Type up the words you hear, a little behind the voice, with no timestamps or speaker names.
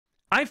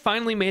I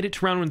finally made it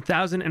to round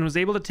 1000 and was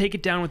able to take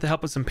it down with the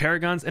help of some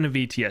Paragons and a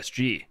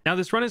VTSG. Now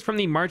this run is from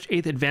the March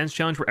 8th Advanced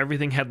Challenge where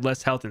everything had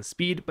less health and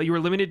speed, but you were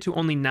limited to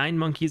only 9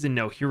 monkeys and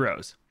no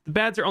heroes. The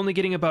bads are only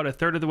getting about a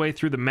third of the way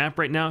through the map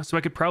right now, so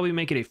I could probably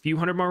make it a few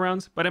hundred more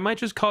rounds, but I might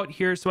just call it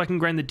here so I can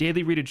grind the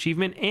daily read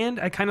achievement, and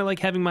I kinda like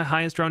having my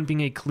highest round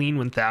being a clean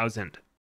 1000.